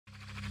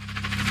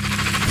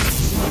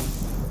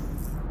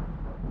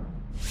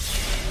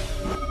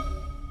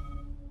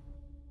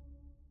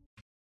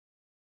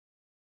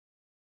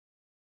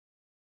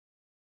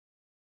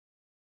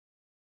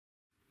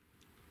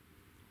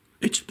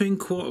It's been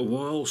quite a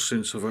while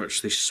since I've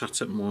actually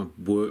sat at my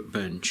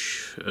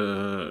workbench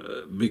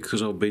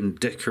because I've been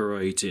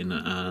decorating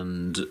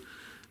and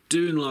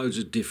doing loads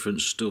of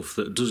different stuff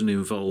that doesn't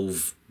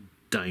involve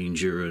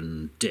danger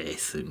and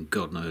death and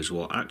God knows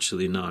what.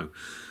 Actually, no.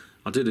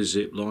 I did a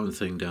zip line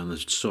thing down the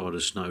side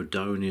of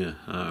Snowdonia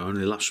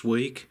only last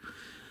week.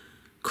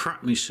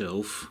 Crapped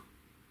myself.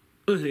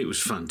 It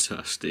was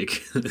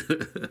fantastic.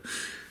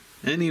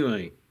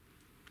 Anyway,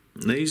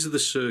 these are the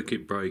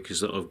circuit breakers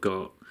that I've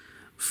got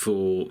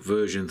for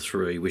version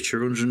 3, which are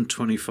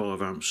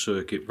 125 amp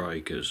circuit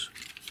breakers.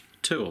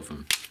 2 of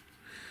them.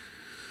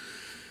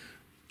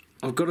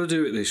 I've got to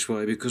do it this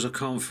way because I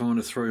can't find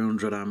a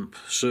 300 amp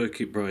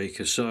circuit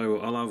breaker, so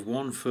I'll have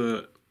one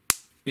for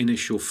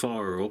initial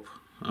fire up,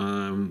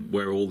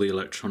 where all the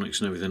electronics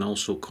and everything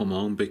else will come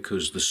on,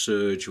 because the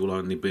surge will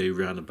only be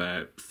around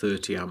about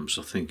 30 amps,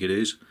 I think it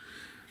is.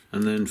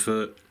 And then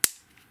for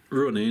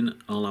running,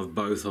 I'll have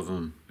both of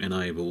them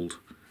enabled.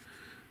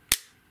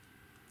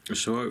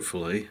 So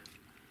hopefully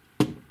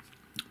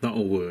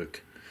that'll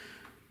work.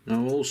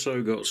 Now I've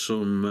also got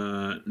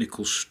some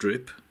nickel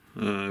strip,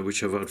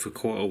 which I've had for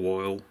quite a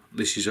while.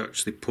 This is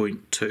actually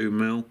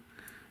 0.2mm,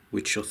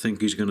 which I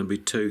think is going to be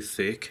too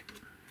thick.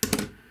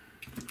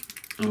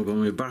 I've got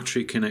my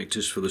battery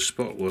connectors for the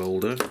spot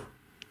welder,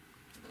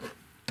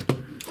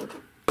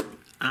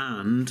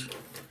 and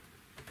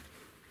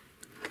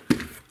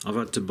I've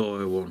had to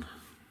buy one.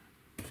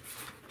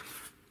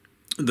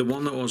 The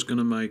one that I was going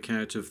to make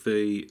out of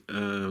the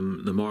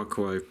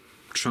microwave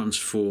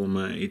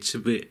transformer, it's a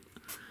bit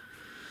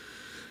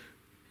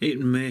hit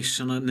and miss,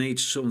 and I need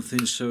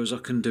something so as I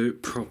can do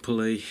it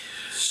properly.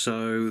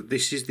 So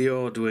this is the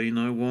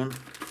Arduino one,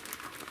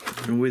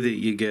 and with it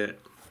you get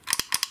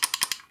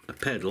a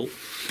pedal,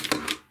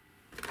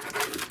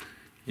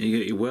 you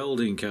get your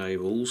welding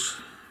cables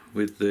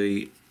with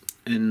the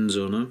ends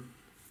on them.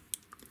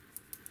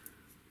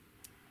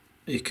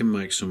 You can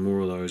make some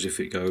more of those if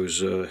it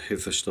goes,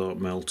 if they start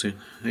melting.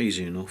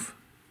 Easy enough.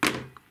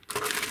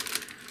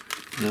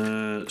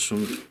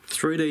 Some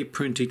 3D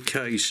printed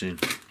casing.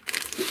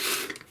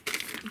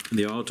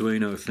 The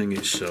Arduino thing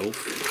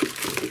itself.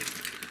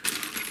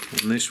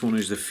 And this one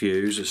is the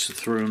fuse. It's a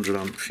 300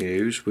 amp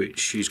fuse,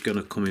 which is going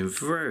to come in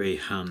very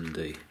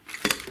handy.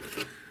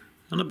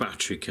 And a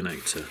battery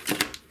connector.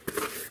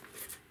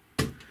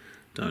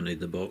 Don't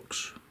need the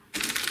box.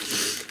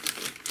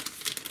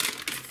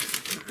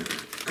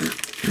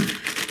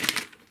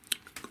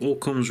 All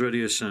comes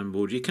ready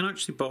assembled. You can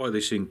actually buy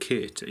this in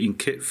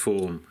kit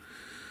form,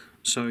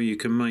 so you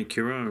can make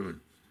your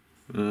own.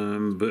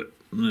 But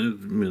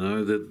you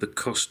know, the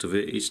cost of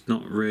it, it's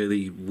not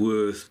really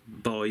worth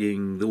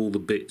buying all the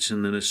bits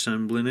and then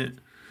assembling it.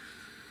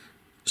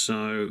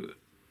 So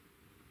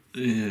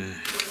yeah,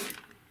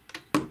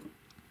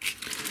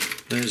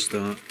 there's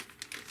that.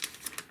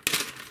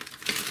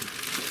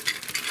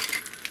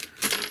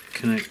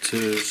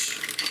 Connectors.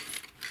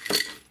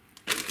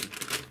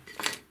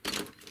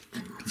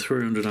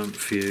 300 amp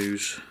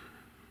fuse.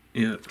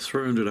 Yeah,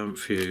 300 amp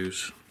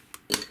fuse.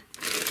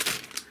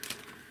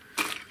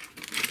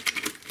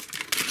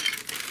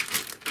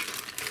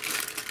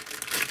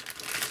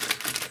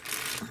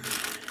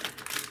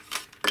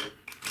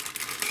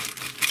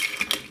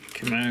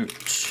 Come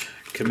out,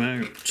 come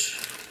out.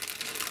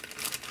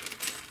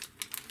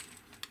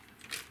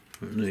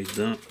 Don't need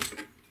that.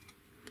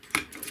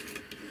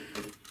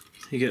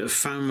 You get a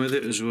fan with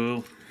it as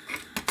well.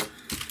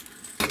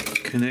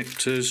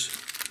 Connectors.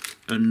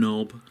 A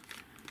knob.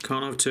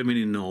 Can't have too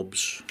many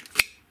knobs.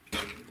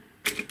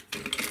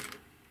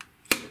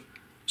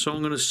 So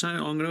I'm going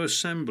to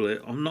assemble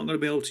it. I'm not going to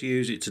be able to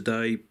use it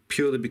today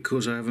purely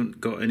because I haven't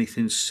got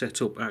anything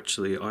set up.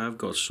 Actually, I have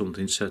got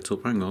something set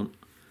up. Hang on.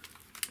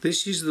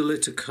 This is the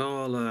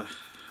Litacala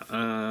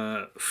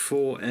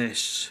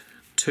 4S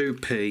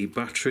 2P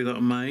battery that I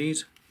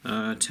made.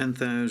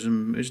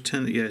 10,000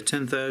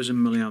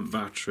 milliamp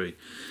battery.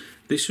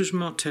 This was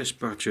my test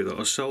battery that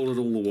I soldered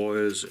all the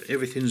wires.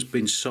 Everything's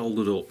been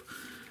soldered up.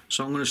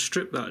 So I'm going to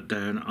strip that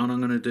down, and I'm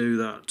going to do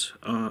that.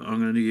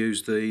 I'm going to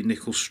use the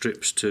nickel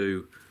strips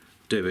to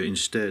do it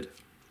instead.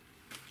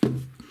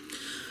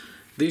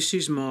 This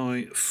is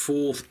my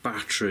 4th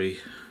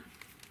battery,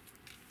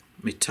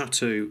 my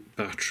tattoo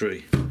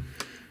battery.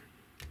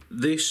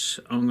 This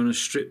I'm going to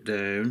strip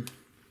down.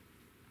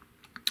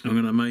 I'm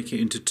going to make it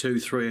into 2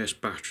 3S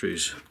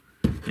batteries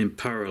in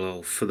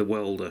parallel for the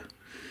welder.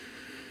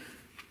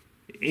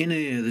 In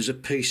here there's a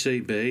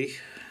PCB,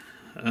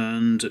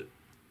 and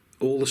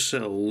all the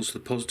cells, the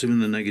positive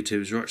and the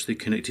negatives, are actually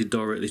connected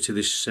directly to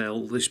this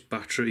cell, this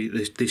battery,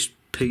 this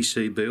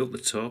PCB up the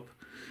top.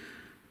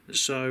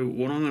 So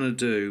what I'm going to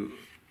do,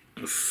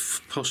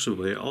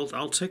 possibly,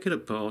 I'll take it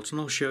apart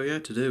and I'll show you how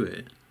to do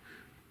it.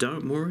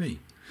 Don't worry.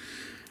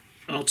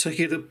 I'll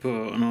take it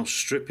apart and I'll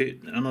strip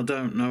it, and I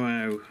don't know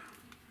how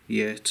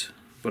yet,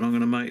 but I'm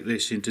going to make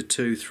this into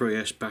 2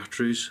 3S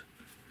batteries.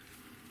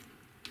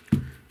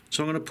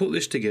 So I'm going to put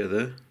this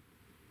together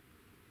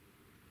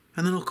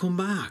and then I'll come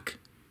back.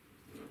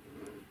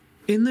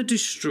 In the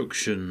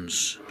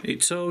instructions,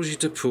 it tells you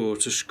to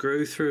put a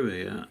screw through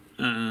here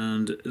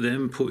and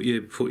then put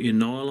your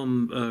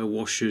nylon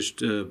washers,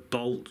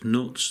 bolt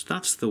nuts.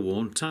 That's the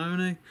one,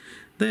 Tony.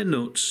 They're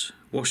nuts.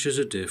 Washers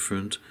are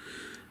different.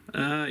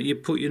 You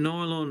put your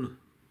nylon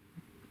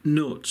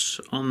nuts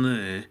on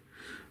there.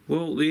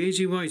 Well, the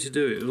easy way to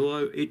do it,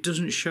 although it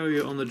doesn't show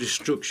you on the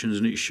instructions,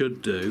 and it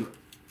should do,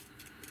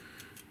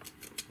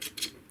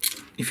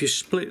 if you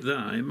split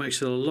that, it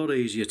makes it a lot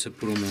easier to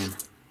put them on.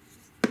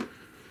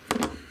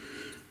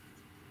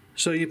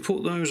 So you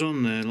put those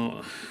on there,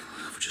 like,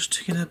 I'm just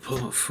taking it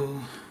apart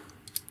for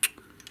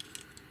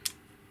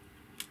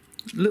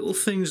little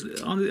things.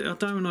 I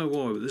don't know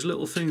why, but there's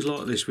little things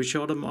like this which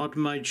I'd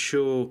made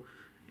sure,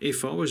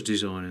 if I was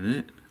designing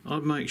it,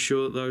 I'd make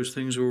sure that those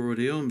things are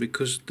already on,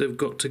 because they've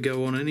got to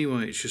go on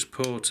anyway. It's just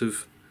part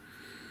of,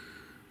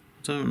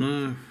 I don't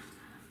know.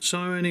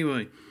 So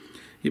anyway,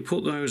 you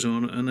put those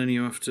on, and then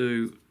you have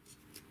to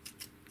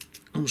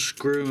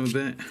unscrew them a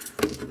bit,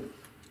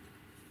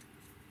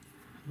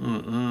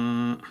 like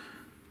that.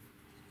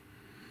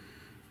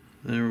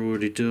 They're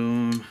already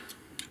done.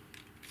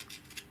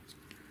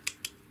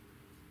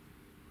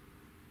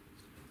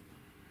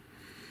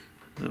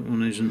 That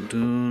one isn't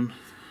done.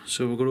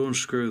 So I've got to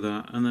unscrew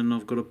that, and then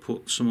I've got to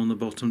put some on the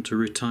bottom to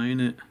retain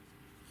it.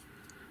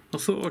 I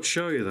thought I'd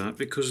show you that,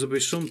 because there'll be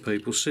some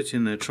people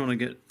sitting there trying to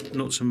get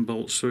nuts and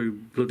bolts through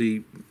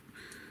bloody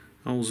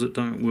holes that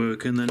don't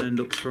work, and then end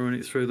up throwing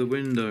it through the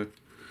window,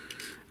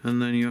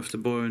 and then you have to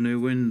buy a new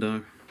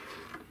window,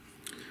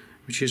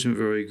 which isn't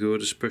very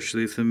good,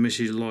 especially if the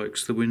missus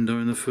likes the window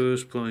in the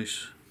first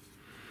place.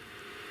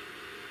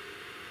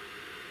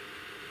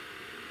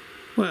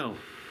 Well,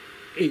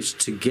 it's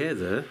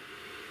together.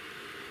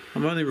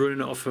 I'm only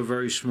running it off a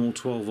very small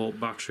 12-volt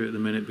battery at the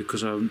minute,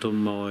 because I haven't done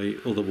my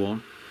other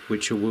one,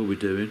 which I will be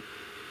doing.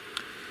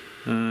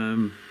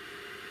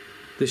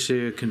 This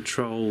here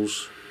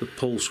controls the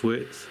pulse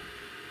width,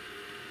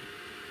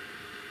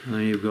 and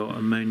then you've got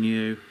a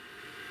menu.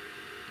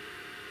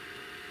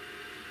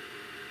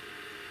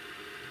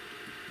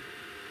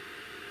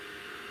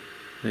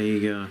 There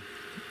you go.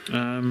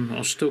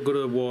 I've still got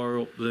to wire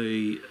up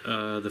the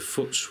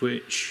foot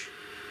switch.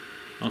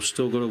 I've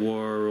still got to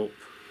wire up.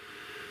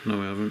 No,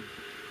 I haven't.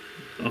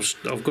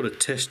 I've got to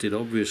test it,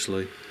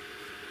 obviously.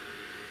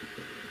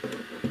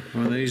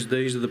 Well, these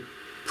are the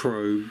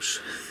probes.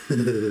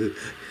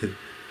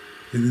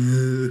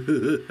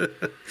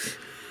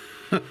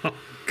 Oh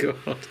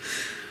God!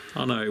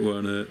 I know it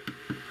won't hurt.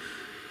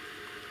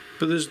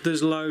 But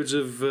there's loads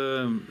of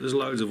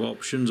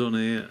options on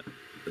here.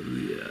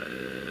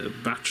 The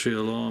battery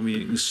alarm.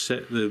 You can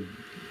set the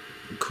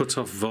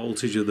cut-off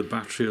voltage of the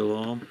battery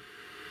alarm.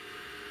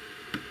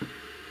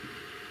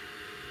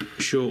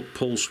 Short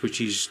pulse, which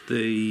is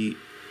I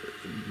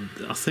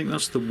think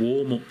that's the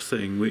warm-up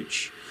thing,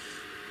 which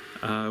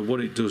what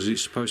it does,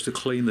 it's supposed to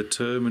clean the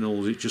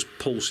terminals. It just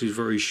pulses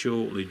very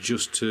shortly,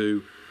 just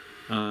to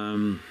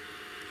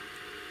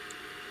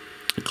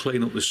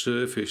clean up the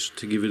surface,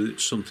 to give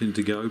it something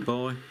to go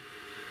by.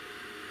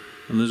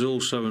 And there's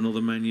also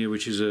another menu,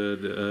 which is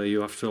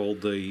you have to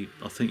hold I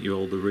think you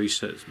hold the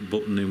reset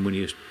button in when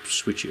you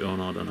switch it on.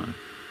 I don't know.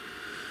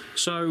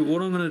 So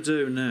what I'm going to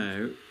do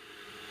now,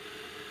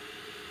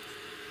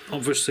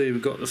 obviously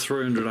we've got the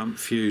 300 amp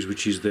fuse,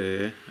 which is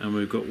there, and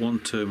we've got one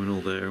terminal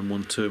there and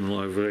one terminal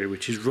over here,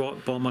 which is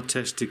right by my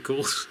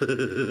testicles.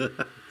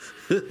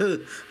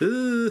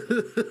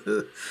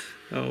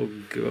 Oh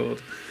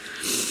God.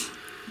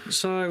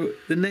 So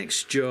the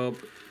next job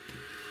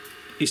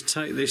is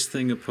take this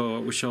thing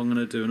apart, which I'm going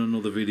to do in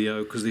another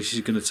video, because this is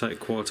going to take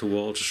quite a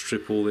while to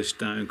strip all this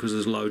down, because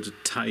there's loads of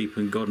tape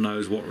and God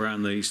knows what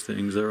around these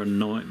things. They're a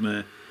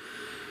nightmare.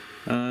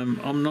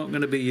 I'm not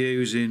going to be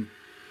using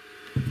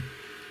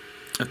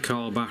a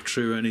car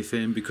battery or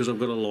anything, because I've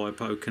got a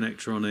LiPo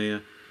connector on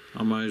here.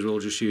 I may as well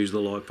just use the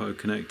LiPo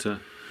connector.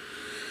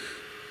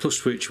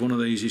 Plus which, one of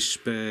these is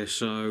spare,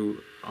 so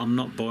I'm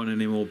not buying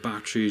any more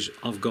batteries.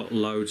 I've got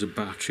loads of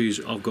batteries.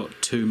 I've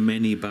got too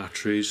many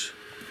batteries.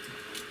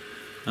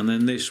 And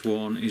then this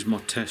one is my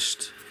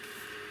test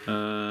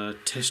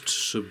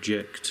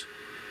subject,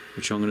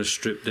 which I'm going to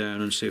strip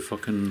down and see if I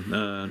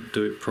can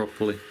do it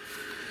properly.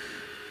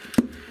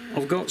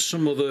 I've got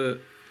some other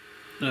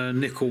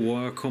nickel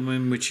wire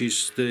coming, which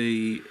is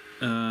the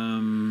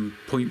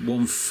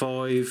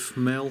 0.15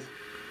 mil.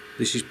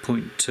 This is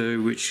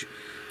 0.2, which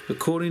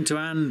according to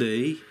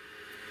Andy,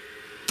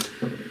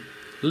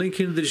 link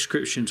in the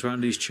description to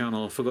Andy's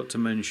channel, I forgot to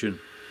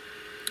mention,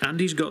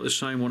 Andy's got the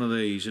same one of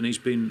these, and he's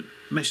been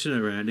messing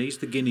around. He's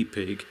the guinea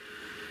pig,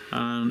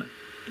 and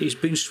he's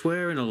been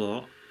swearing a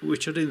lot,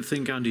 which I didn't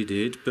think Andy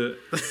did, but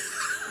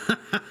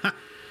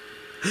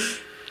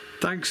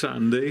thanks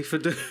Andy for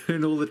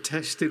doing all the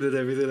testing and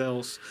everything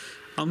else.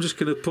 I'm just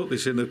going to put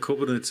this in the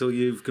cupboard until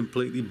you've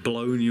completely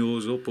blown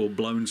yours up or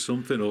blown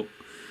something up,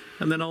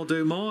 and then I'll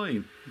do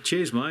mine.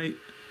 Cheers mate.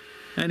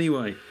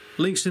 Anyway,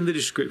 links in the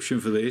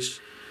description for this.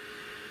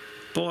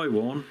 Buy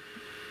one.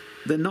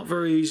 They're not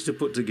very easy to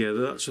put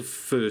together, that's the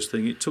first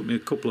thing. It took me a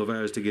couple of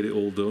hours to get it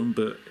all done,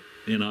 but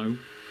you know,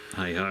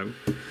 hey ho.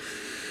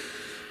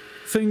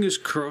 Fingers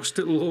crossed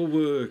it'll all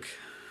work.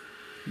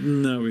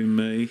 Knowing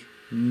me.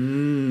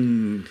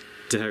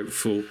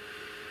 Doubtful.